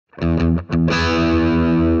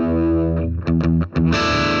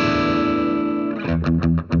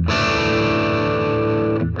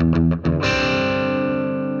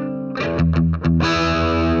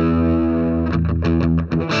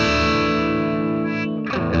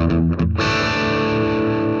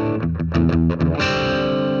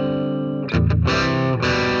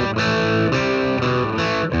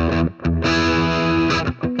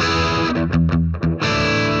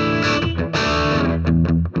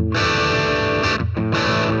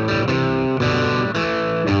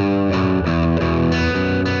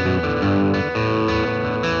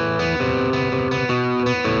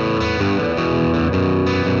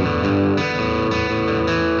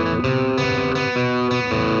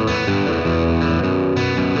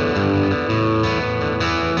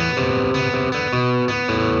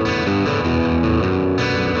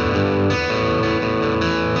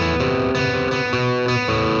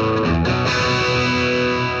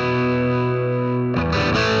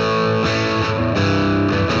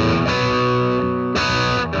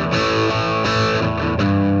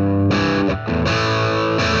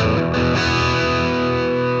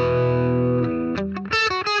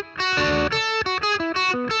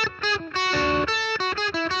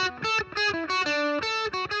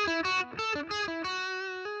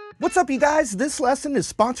What's up, you guys? This lesson is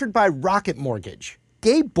sponsored by Rocket Mortgage.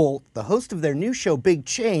 Gabe Bolt, the host of their new show, Big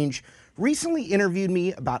Change, recently interviewed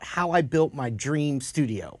me about how I built my dream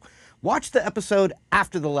studio. Watch the episode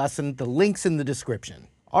after the lesson. The link's in the description.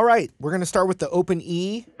 All right, we're going to start with the open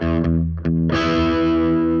E. And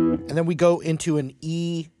then we go into an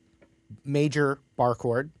E major bar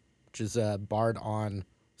chord, which is barred on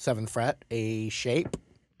 7th fret, A shape.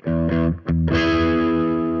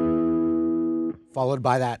 Followed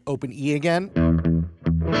by that open E again.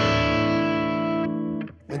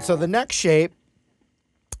 And so the next shape,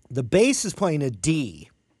 the bass is playing a D,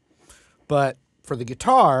 but for the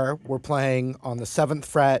guitar, we're playing on the 7th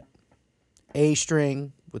fret, A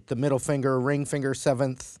string with the middle finger, ring finger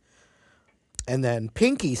 7th, and then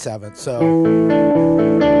pinky 7th. So,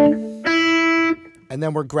 and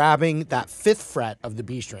then we're grabbing that 5th fret of the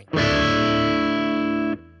B string.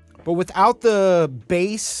 But without the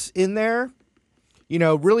bass in there, you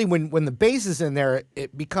know, really when the bass is in there,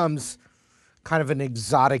 it becomes kind of an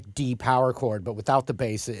exotic D power chord, but without the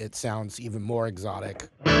bass, it sounds even more exotic.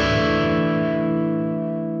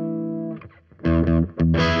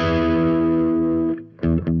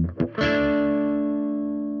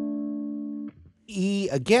 E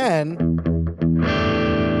again.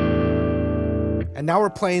 And now we're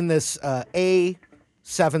playing this A7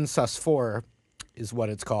 sus4 is what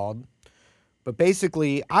it's called. But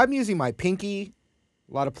basically, I'm using my pinky.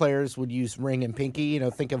 A lot of players would use ring and pinky. You know,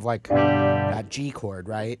 think of like that G chord,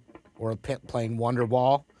 right? Or playing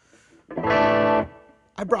Wonderwall. I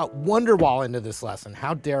brought Wonderwall into this lesson.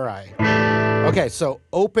 How dare I? Okay, so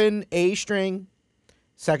open A string,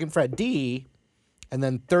 2nd fret D, and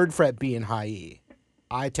then 3rd fret B and high E.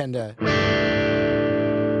 I tend to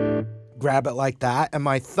grab it like that, and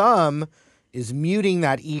my thumb is muting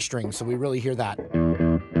that E string, so we really hear that.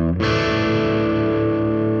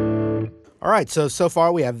 All right, so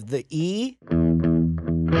far we have the E,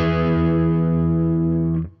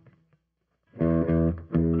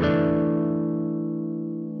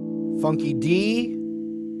 funky D,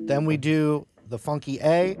 then we do the funky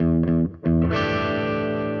A,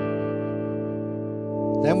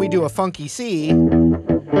 then we do a funky C,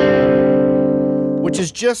 which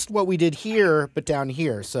is just what we did here, but down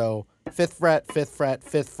here. So 5th fret, 5th fret,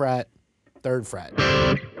 5th fret, 3rd fret.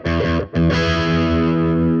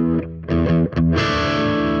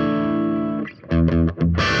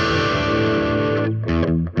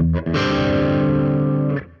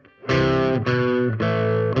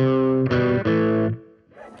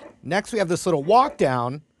 Next, we have this little walk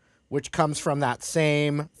down, which comes from that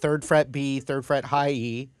same 3rd fret B, 3rd fret high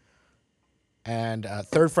E, and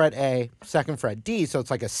 3rd fret A, 2nd fret D. So it's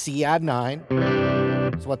like a C add 9.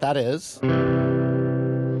 That's what that is.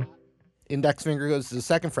 Index finger goes to the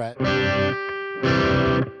 2nd fret.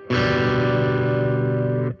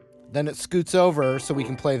 Then it scoots over so we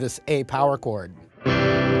can play this A power chord.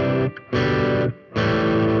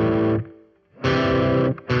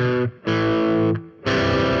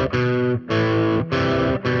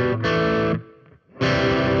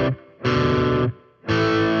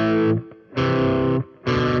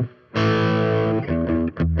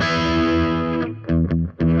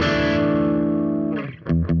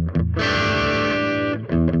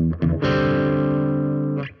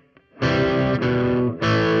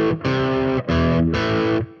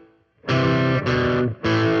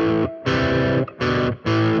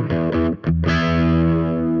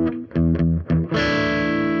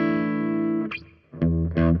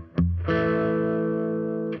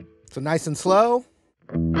 So nice and slow.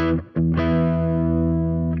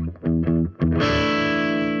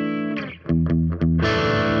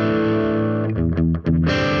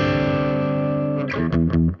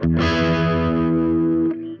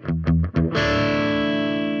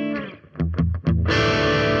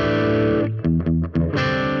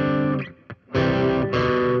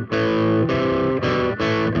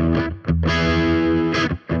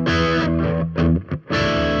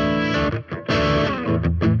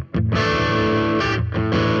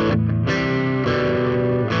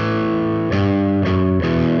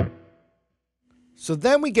 So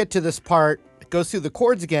then we get to this part, it goes through the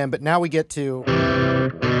chords again, but now we get to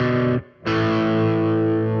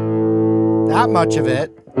that much of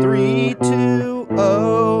it. 3, 2,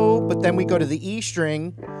 oh. But then we go to the E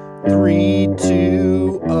string. 3,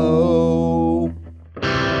 2, oh.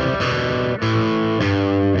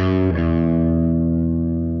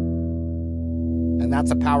 And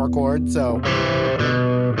that's a power chord, so.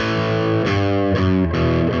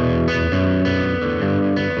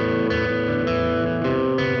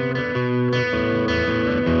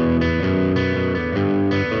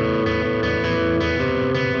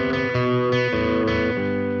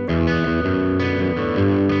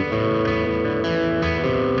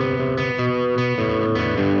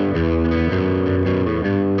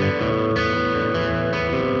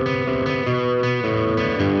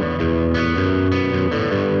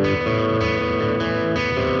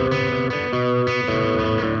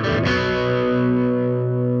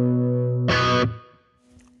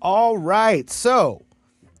 All right, so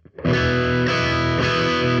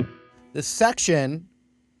this section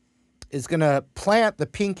is going to plant the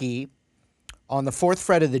pinky on the 4th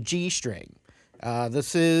fret of the G string.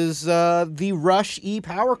 This is the Rush E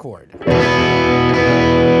power chord.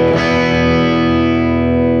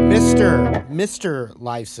 Mr.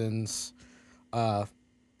 Lifeson's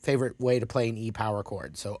favorite way to play an E power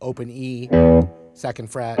chord. So open E, 2nd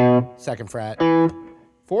fret, 2nd fret,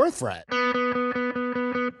 4th fret,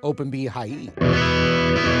 open B, high E.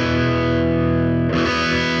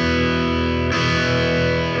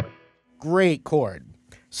 Great chord.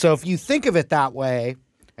 So if you think of it that way,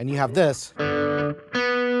 and you have this,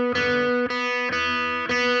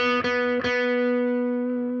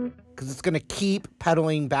 because it's going to keep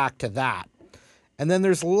pedaling back to that. And then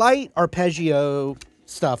there's light arpeggio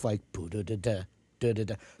stuff like boo-da-da-da,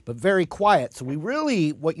 da-da-da, but very quiet. So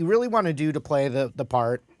what you really want to do to play the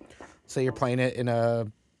part, say you're playing it in a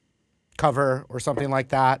cover or something like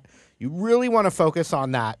that, you really want to focus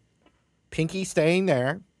on that pinky staying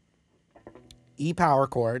there, E power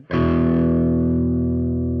chord,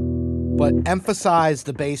 but emphasize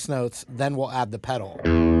the bass notes, then we'll add the pedal.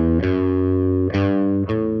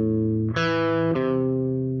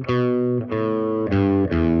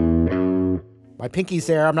 My pinky's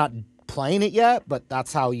there, I'm not playing it yet, but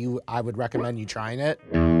that's how I would recommend you trying it.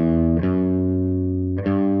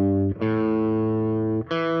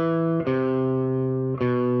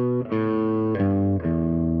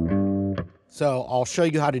 So I'll show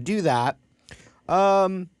you how to do that.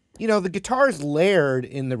 You know, the guitar's layered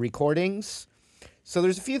in the recordings. So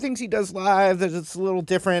there's a few things he does live that it's a little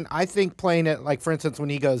different. I think playing it, like for instance, when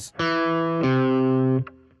he goes,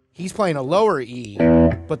 he's playing a lower E,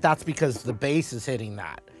 but that's because the bass is hitting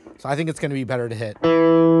that. So I think it's going to be better to hit.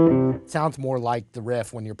 It sounds more like the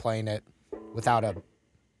riff when you're playing it without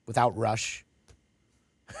Rush.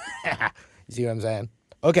 You see what I'm saying?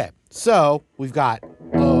 Okay, so we've got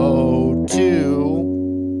 0,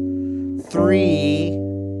 2, 3,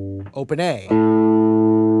 open A.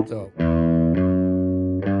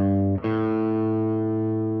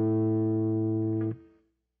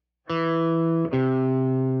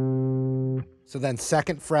 So then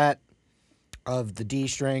 2nd fret of the D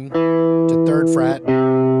string to 3rd fret.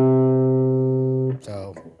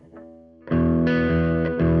 So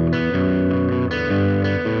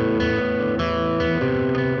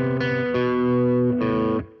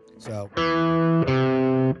So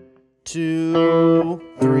 2,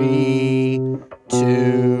 3,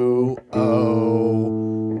 2,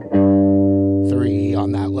 0, 3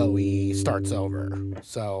 on that low E starts over.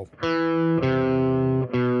 So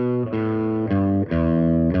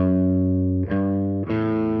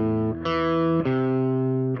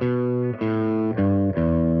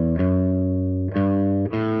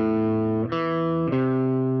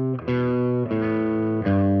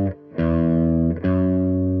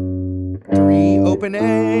open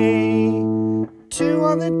A, 2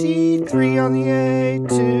 on the D, 3 on the A,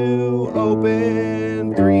 2,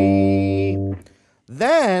 open, 3.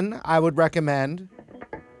 Then I would recommend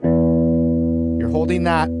you're holding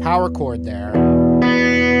that power chord there.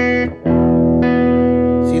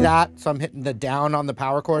 See that? So I'm hitting the down on the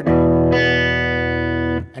power chord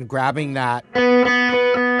and grabbing that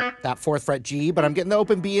 4th fret G, but I'm getting the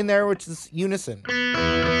open B in there, which is unison.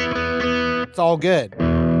 It's all good.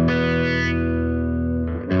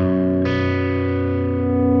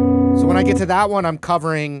 So when I get to that one, I'm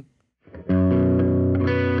covering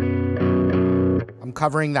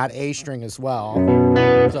that A string as well.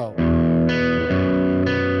 So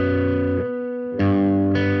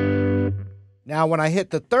now when I hit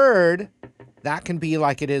the 3rd, that can be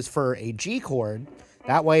like it is for a G chord.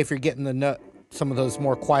 That way, if you're getting the some of those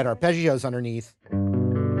more quiet arpeggios underneath,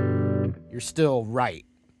 you're still right.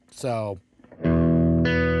 So and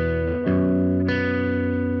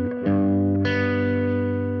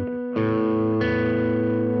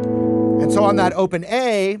so on that open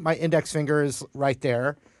A, my index finger is right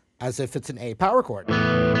there as if it's an A power chord.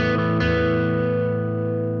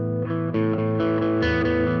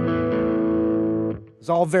 It's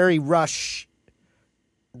all very rush-ish.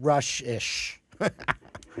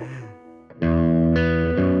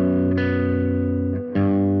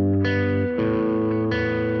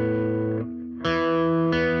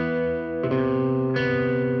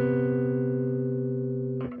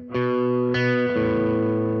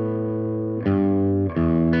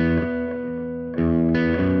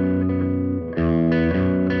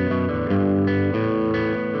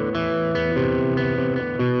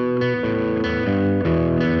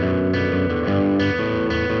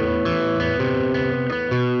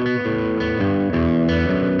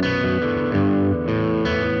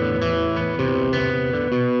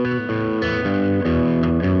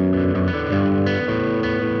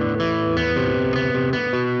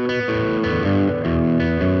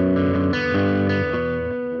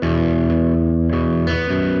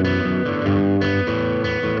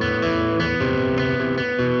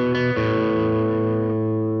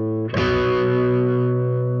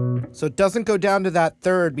 So it doesn't go down to that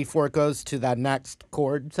 3rd before it goes to that next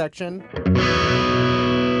chord section.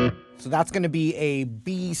 So that's going to be a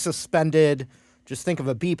B suspended. Just think of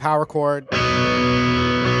a B power chord. You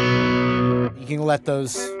can let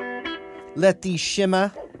these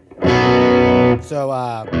shimmer. So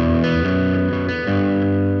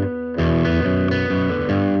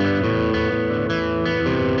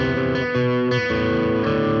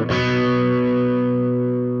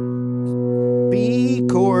B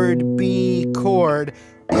chord,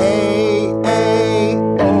 A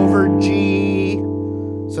over G.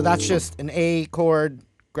 So that's just an A chord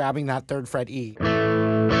grabbing that 3rd fret E.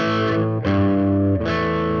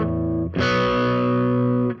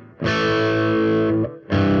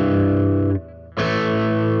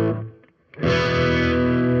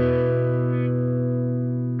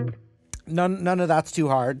 None of that's too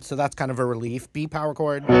hard, so that's kind of a relief. B power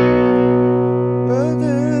chord.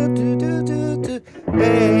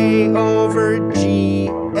 A over G,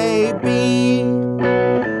 A, B,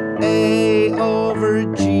 A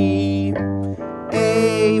over G,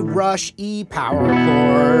 A, rush, E power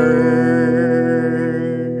chord.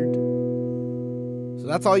 So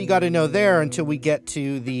that's all you got to know there until we get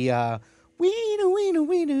to the wee-doo, wee-doo,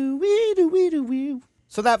 wee-doo, wee-doo, wee-doo, wee.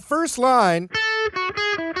 So that first line,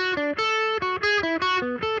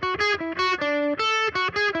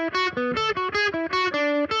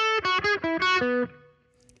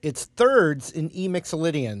 it's thirds in E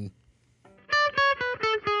mixolydian.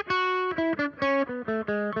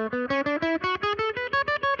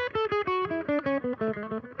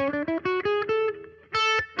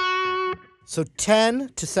 So 10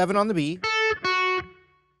 to 7 on the B,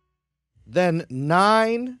 then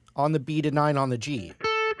 9 on the B to 9 on the G,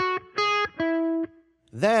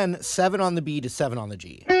 then 7 on the B to 7 on the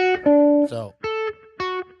G. So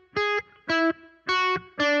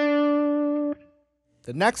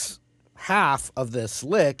the next half of this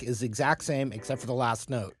lick is the exact same except for the last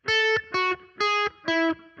note.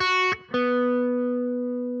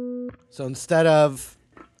 So instead of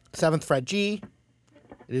 7th fret G,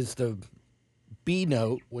 it is the B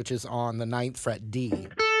note, which is on the 9th fret D.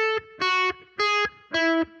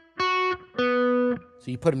 So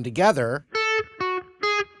you put them together.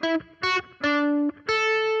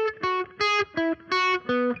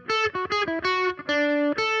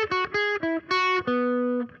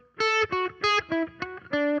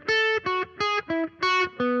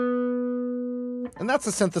 And that's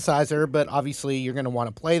a synthesizer, but obviously you're going to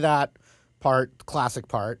want to play that part, the classic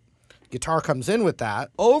part. Guitar comes in with that.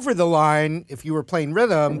 Over the line, if you were playing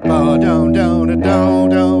rhythm, the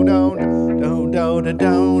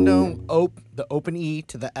open E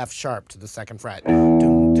to the F sharp to the 2nd fret.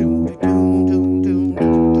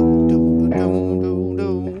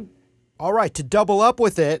 All right, to double up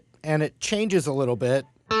with it, and it changes a little bit.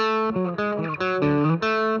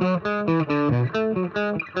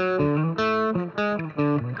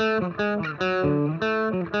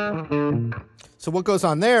 So what goes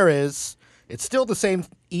on there is, it's still the same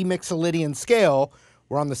E Mixolydian scale.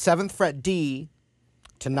 We're on the 7th fret D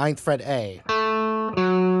to 9th fret A.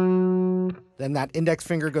 Then that index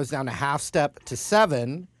finger goes down a half step to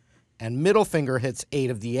 7, and middle finger hits 8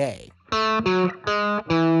 of the A.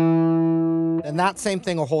 Then that same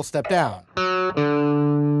thing a whole step down.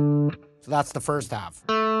 So that's the first half.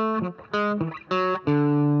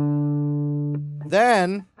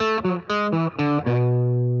 Then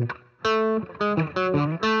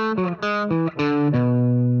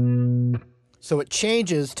so it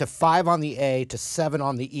changes to 5 on the A to 7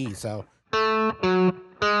 on the E. So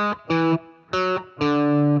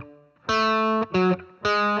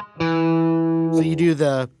you do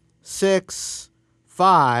the 6,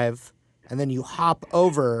 5, and then you hop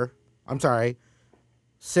over,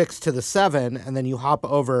 6 to the 7, and then you hop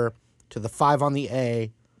over to the 5 on the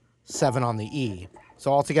A, 7 on the E.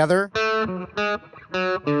 So all together.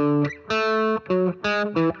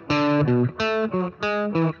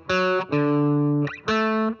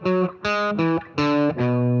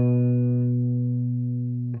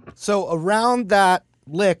 So around that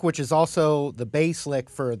lick, which is also the bass lick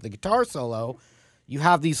for the guitar solo, you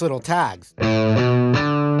have these little tags. And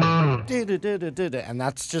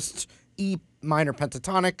that's just E minor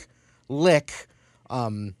pentatonic lick,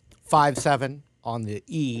 5-7 on the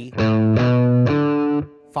E,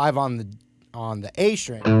 5 on the A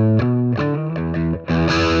string.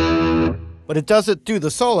 But it does it through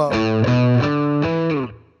the solo.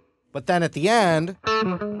 But then at the end,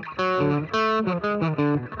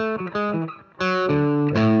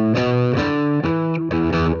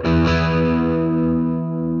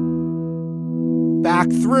 back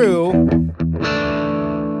through,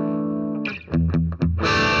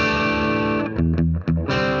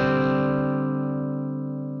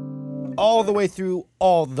 all the way through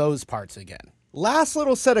all those parts again. Last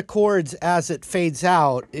little set of chords as it fades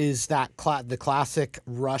out is that the classic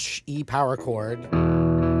Rush E power chord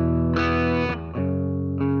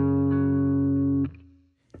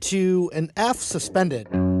to an F suspended.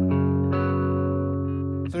 So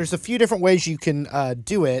there's a few different ways you can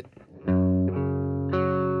do it.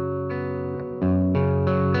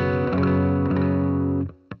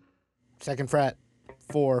 Second fret,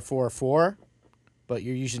 4, 4, 4, but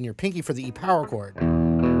you're using your pinky for the E power chord.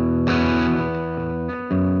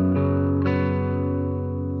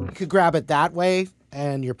 You could grab it that way,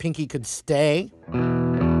 and your pinky could stay.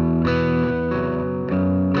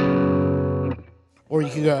 Or you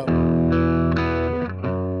could go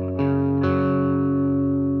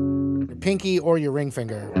your pinky or your ring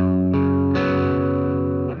finger.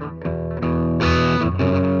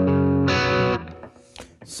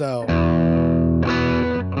 So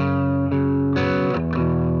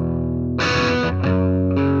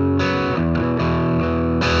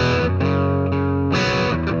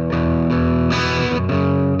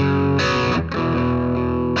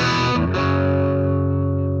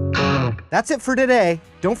that's it for today.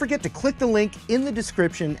 Don't forget to click the link in the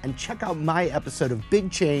description and check out my episode of Big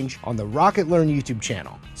Change on the Rocket Learn YouTube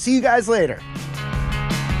channel. See you guys later.